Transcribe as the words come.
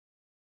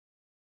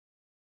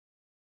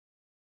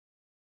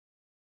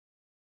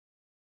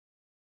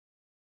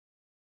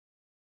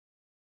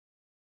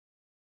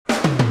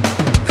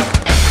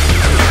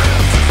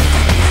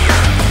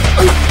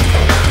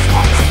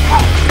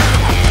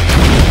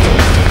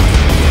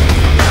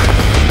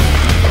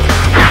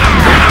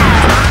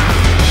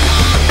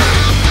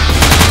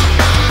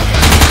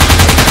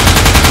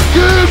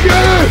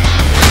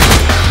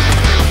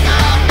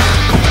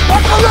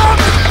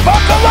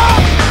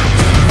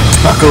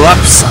Buckle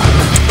up, son.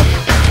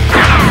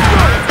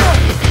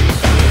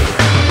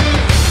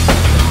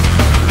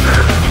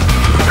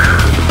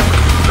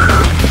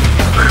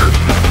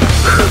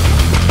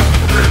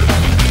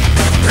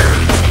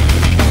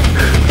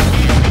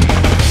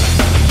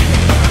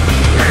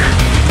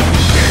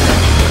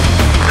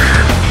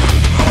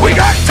 We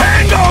got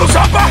tangos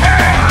up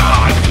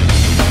ahead!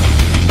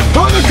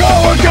 On the go,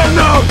 we're getting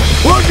out!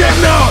 We're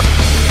getting out!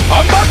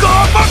 Unbuckle,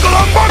 unbuckle,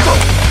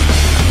 unbuckle!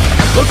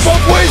 Look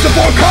both ways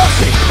before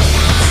crossing!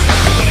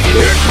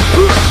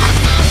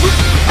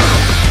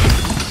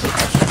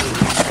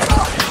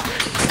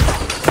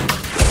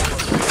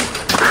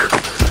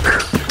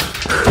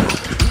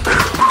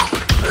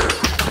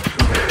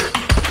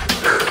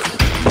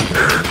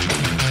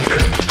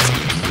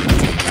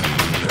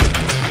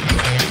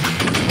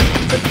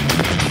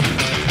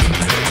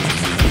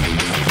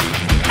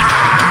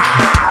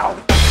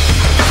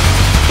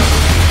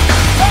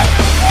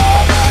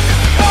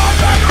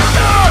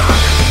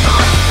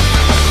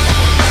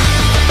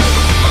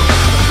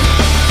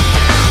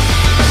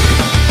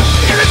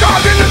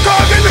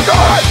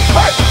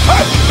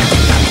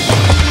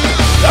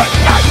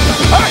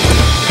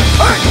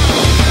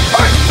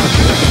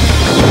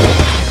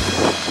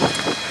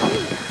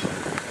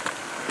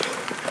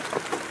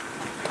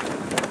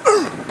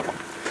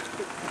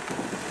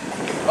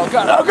 Oh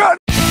God, oh God!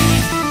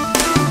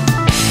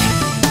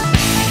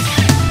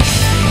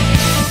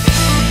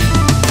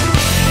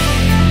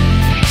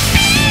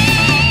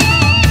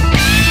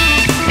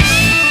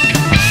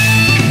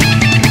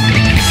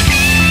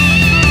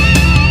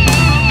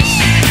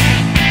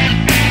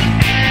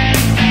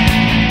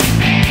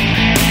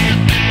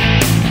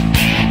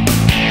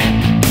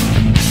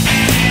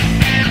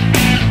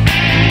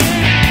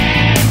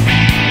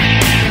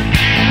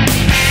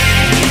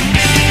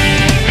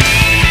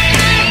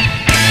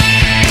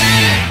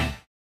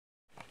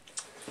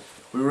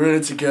 We were in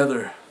it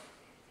together.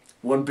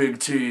 One big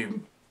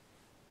team.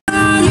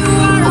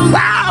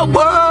 I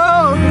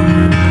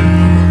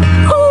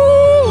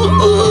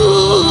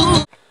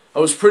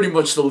was pretty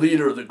much the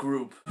leader of the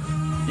group.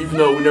 Even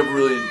though we never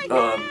really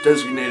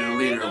designated a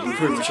leader, we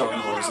pretty much all knew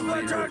I was the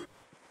leader.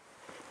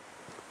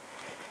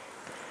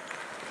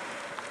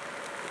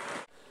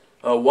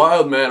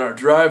 Wildman, our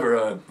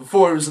driver,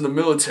 before he was in the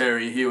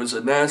military, he was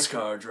a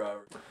NASCAR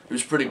driver. He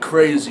was pretty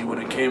crazy when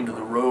it came to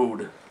the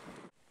road.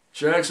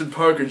 Jackson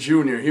Parker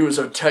Jr., he was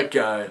our tech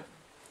guy.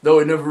 Though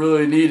he never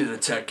really needed a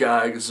tech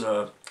guy, because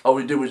all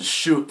we did was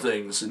shoot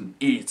things and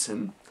eat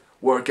and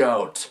work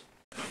out.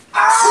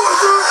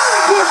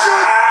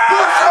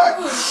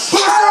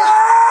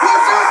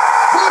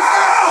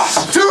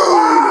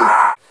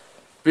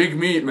 Big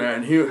Meat,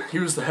 man, he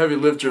was the heavy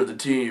lifter of the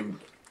team.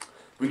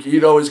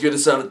 He'd always get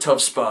us out of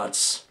tough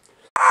spots.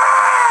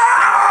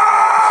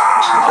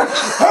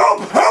 Help!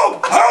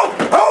 Help! Help!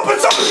 Help!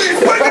 It's up to me!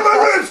 It's breaking my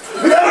ribs!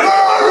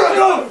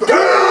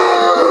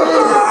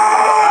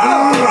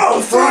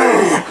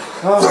 Three!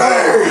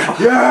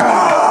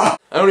 Yeah!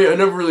 I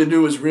never really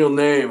knew his real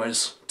name. I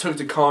just took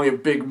to calling him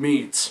Big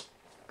Meat,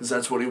 because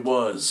that's what he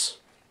was.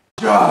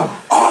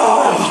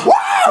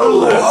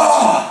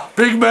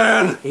 Big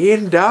man!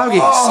 Eating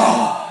doggies.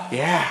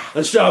 Yeah.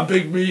 Nice job,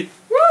 Big Meat.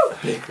 Woo!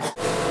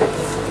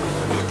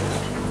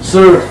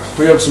 Sir,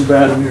 we have some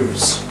bad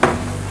news.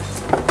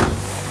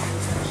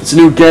 It's a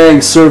new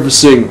gang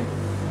surfacing.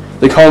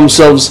 They call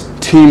themselves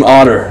Team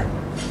Otter.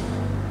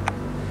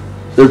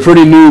 They're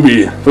pretty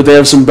newbie, but they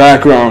have some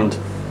background.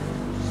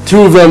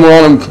 Two of them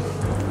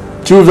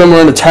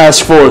were in a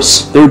task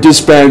force. They were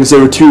disbanded because they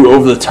were too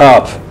over the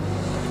top.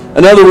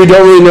 Another, we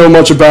don't really know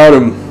much about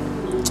him,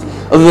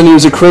 other than he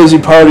was a crazy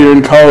partier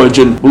in college,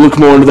 and we'll look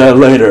more into that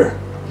later.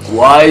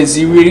 Why is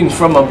he reading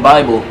from a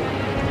Bible?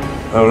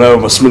 I don't know,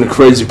 must have been a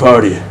crazy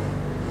party.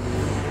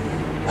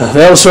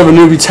 They also have a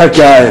newbie tech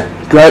guy,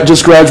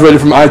 just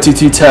graduated from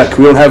ITT Tech.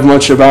 We don't have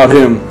much about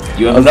him.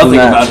 You have nothing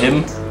about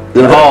him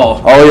at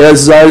all. All we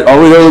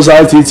know is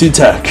ITT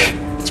Tech.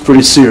 It's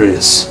pretty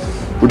serious.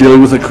 We're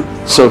dealing with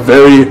a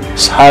very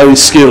highly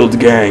skilled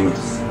gang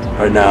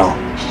right now.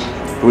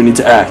 We need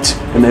to act,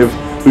 and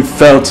we've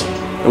felt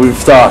and we've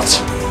thought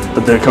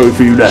that they're coming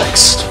for you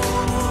next.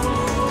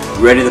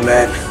 Ready, the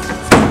man.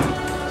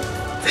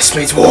 This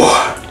means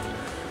war.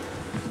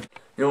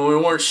 You know, when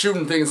we weren't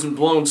shooting things and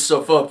blowing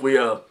stuff up, we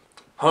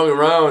hung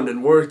around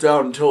and worked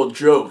out and told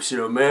jokes, you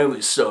know,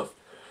 manly stuff.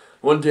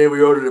 One day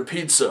we ordered a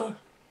pizza,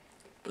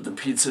 but the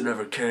pizza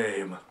never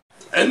came.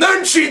 And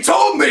then she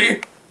told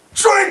me,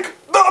 drink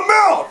the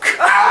milk!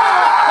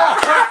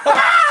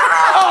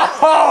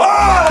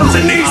 That's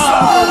a knee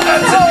slap!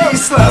 That's a knee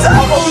slap!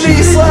 Double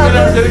knee slap!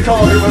 I'm gonna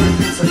call everyone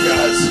pizza,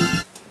 guys.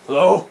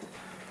 Hello?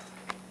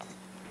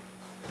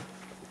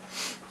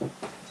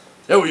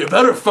 Yeah, well, you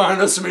better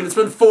find us. I mean, it's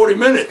been 40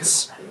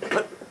 minutes.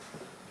 What?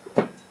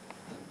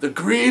 The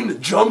green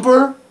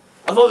jumper?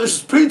 I thought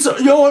this was pizza.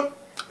 You know what?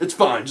 It's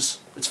fine.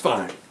 It's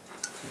fine.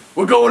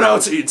 We're going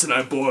out to eat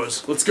tonight,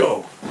 boys. Let's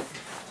go.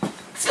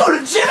 Let's go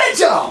to Jimmy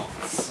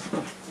John's!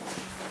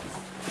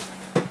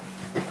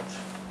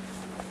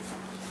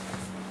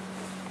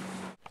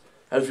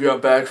 After we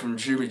got back from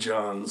Jimmy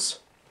John's,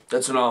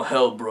 that's when all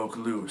hell broke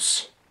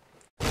loose.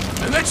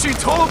 And then she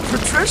told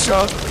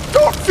Patricia,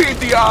 don't feed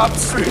the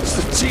ostrich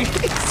the cheese.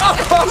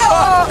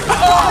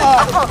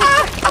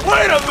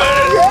 Wait a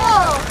minute!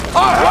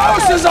 Our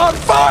house is on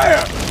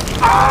fire!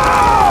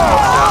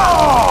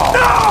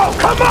 No!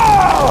 Come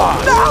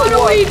on! What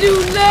do we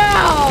do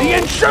now? The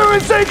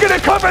insurance ain't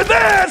gonna cover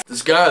this!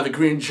 This guy, the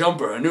green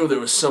jumper, I knew there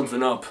was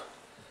something up.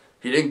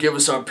 He didn't give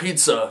us our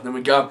pizza, then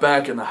we got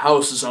back and the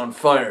house is on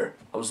fire.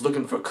 I was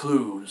looking for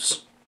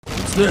clues.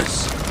 What's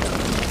this?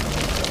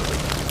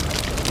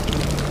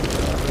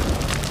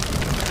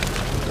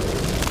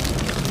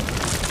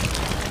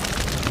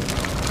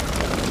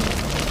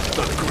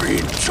 The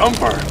green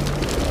jumper.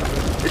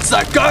 It's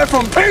that guy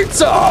from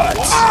Pizza Hut!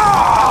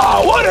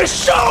 Ah, what a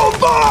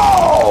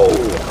showbo!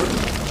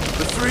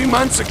 The 3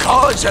 months of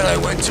college that I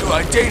went to,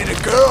 I dated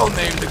a girl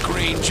named the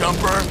Green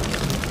Jumper.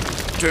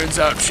 Turns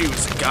out she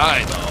was a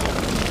guy, though.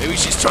 Maybe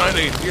she's trying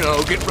to,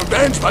 get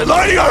revenge by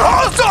lighting our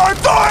house on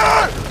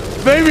fire!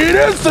 Maybe it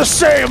is the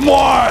same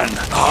one!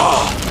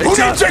 Who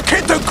needs to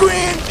hit the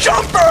Green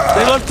Jumper?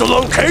 They left the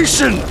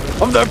location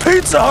of their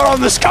Pizza Hut on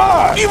the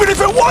sky! Even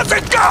if it was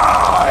a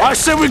guy! I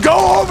said we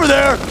go over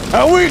there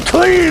and we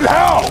clean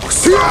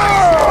house! Yeah!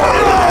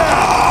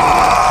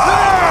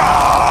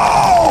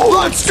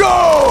 Let's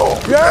go!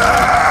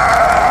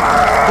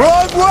 Yeah!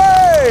 Wrong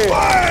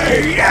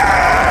way!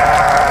 Yeah!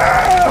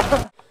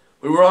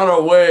 We were on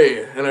our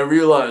way, and I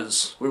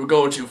realized we were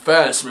going too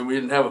fast and we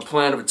didn't have a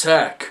plan of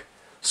attack.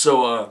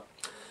 So,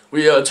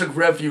 we took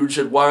refuge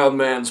at Wild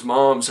Man's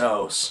mom's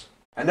house.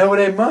 I know it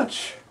ain't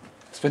much.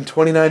 It's been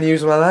 29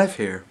 years of my life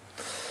here.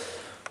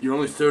 You're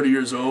only 30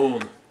 years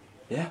old.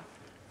 Yeah.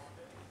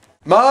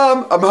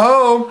 Mom, I'm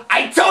home!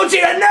 I told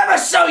you to never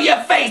show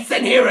your face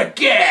in here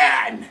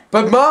again!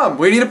 But Mom,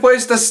 we need a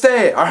place to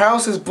stay. Our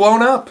house is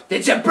blown up.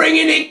 Did you bring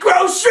any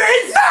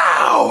groceries?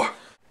 No!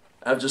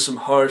 After some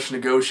harsh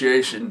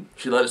negotiation,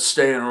 she let us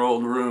stay in her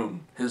old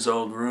room. His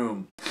old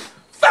room.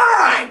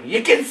 Fine!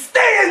 You can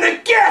stay in the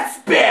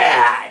guest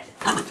bed!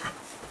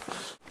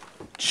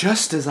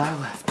 Just as I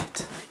left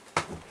it.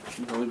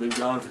 She's only been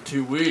gone for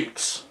 2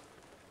 weeks.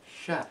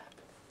 Shut up.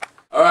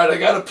 Alright, I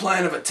got a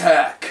plan of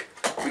attack.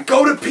 We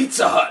go to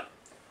Pizza Hut.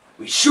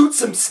 We shoot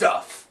some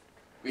stuff.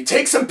 We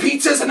take some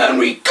pizzas and then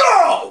we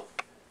go!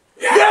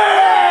 Yeah!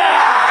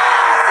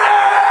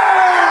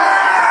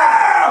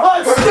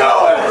 Let's do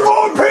it!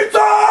 Go Pizza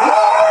Hut!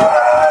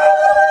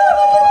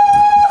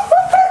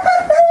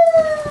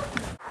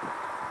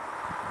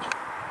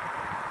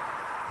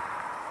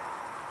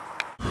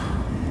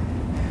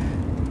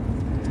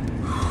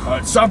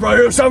 Alright, stop right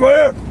here, stop right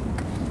here!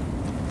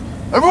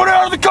 Everyone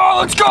out of the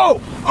car, let's go!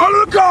 Out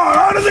of the car,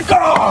 out of the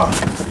car!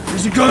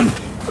 Here's a gun.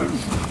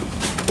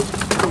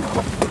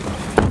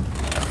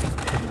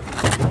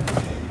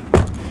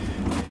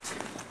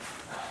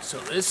 So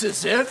this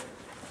is it?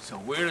 It's the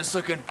weirdest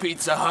looking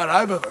Pizza Hut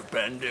I've ever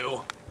been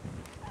to.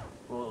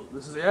 Well,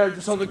 this is the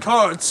address on the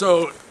card,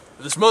 so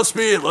this must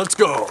be it. Let's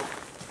go.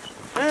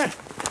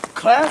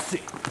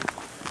 Classy.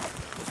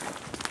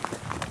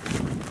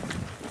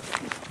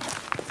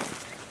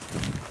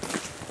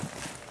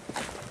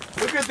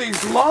 Look at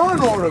these lawn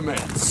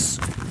ornaments.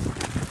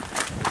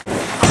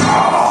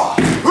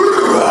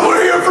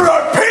 We're here for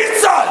our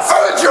pizzas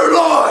and your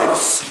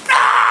lives.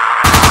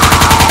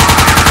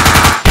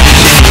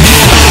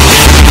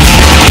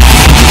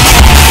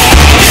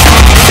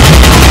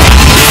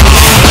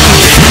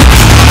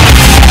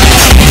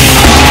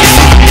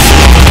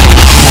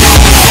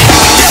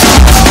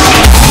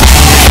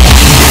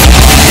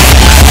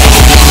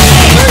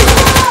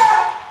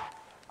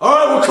 All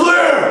right, we're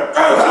clear.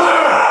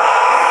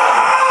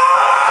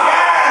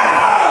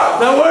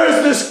 Now where's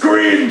this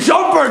green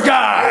jumper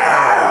guy?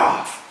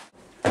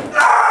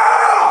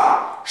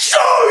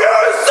 Show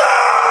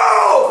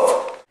yourself!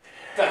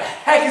 The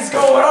heck is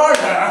going on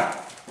here?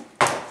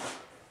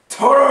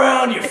 Turn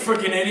around, you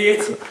freaking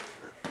idiot!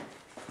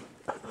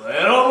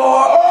 Little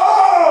more.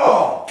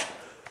 Oh!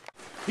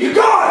 You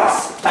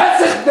guys,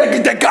 that's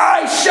it. The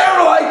guy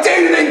Cheryl I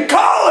dated in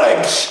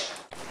college.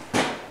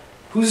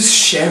 Who's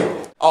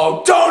Cheryl?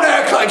 Oh, don't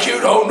act like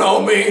you don't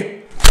know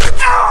me.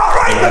 Ah,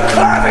 right in the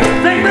clavic.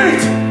 Big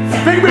meat.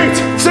 Big meat!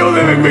 Stay with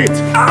me, big meat!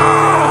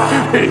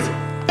 Ah! Big meat!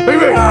 Big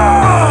meat!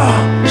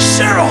 Ah!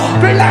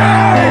 Cheryl! Big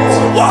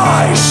meat!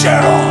 Why,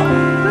 Cheryl?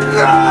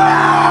 No!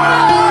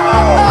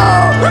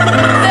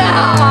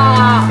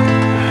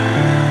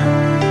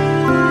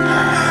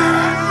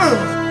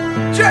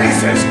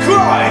 Jesus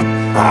Christ!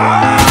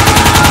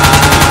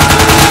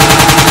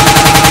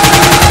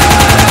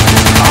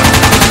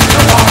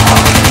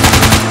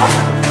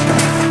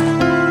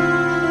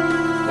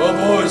 Well,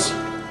 boys,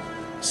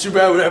 it's too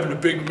bad what happened to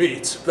Big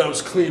Meat. That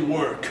was clean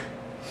work.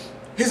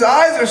 His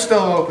eyes are still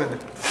open.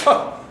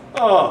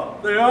 Oh,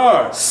 they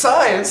are.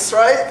 Science,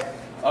 right?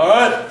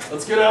 Alright,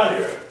 let's get out of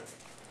here.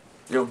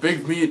 You know,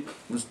 Big Meat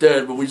was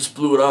dead, but we just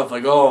blew it off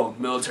like all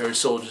military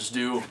soldiers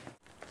do.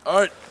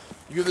 Alright,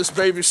 you get this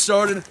baby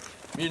started,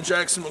 me and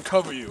Jackson will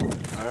cover you.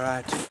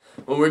 Alright.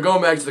 When we were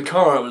going back to the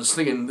car, I was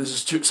thinking,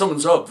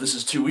 someone's up, this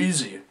is too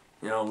easy.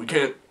 You know, we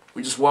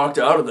just walked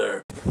out of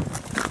there.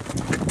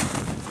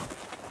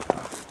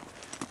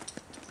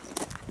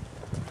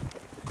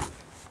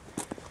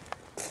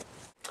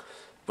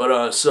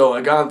 But, so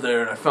I got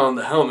there and I found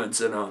the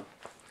helmets and,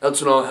 that's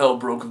when all hell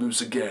broke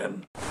loose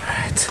again.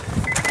 Alright.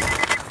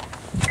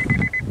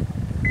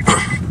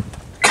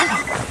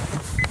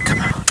 Come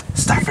on.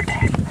 Stop for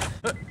Daddy.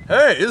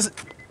 Hey, isn't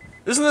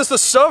this the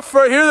stuff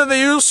right here that they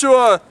used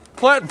to,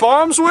 plant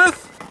bombs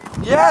with?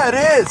 Yeah, it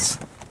is.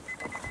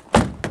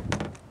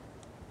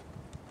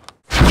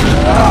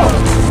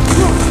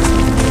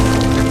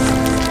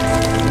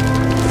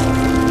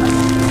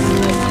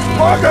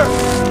 Parker!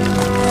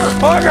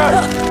 Parker!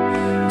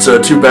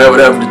 It's too bad what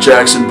happened to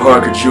Jackson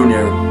Parker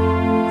Jr.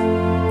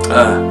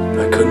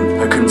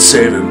 I couldn't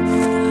save him.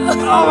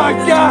 Oh my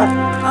God!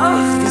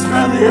 He's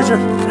badly injured.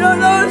 No,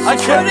 it's I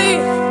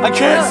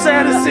can't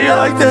stand to see you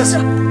like this.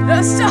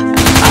 No, stop.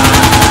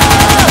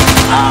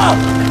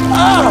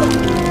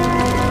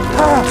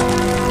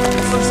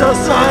 I'm so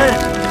sorry.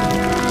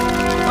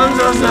 I'm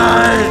so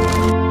sorry.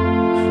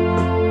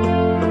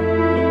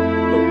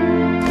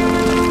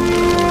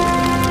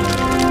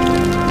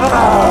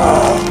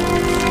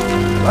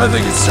 I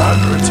think it's time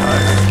to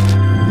retire.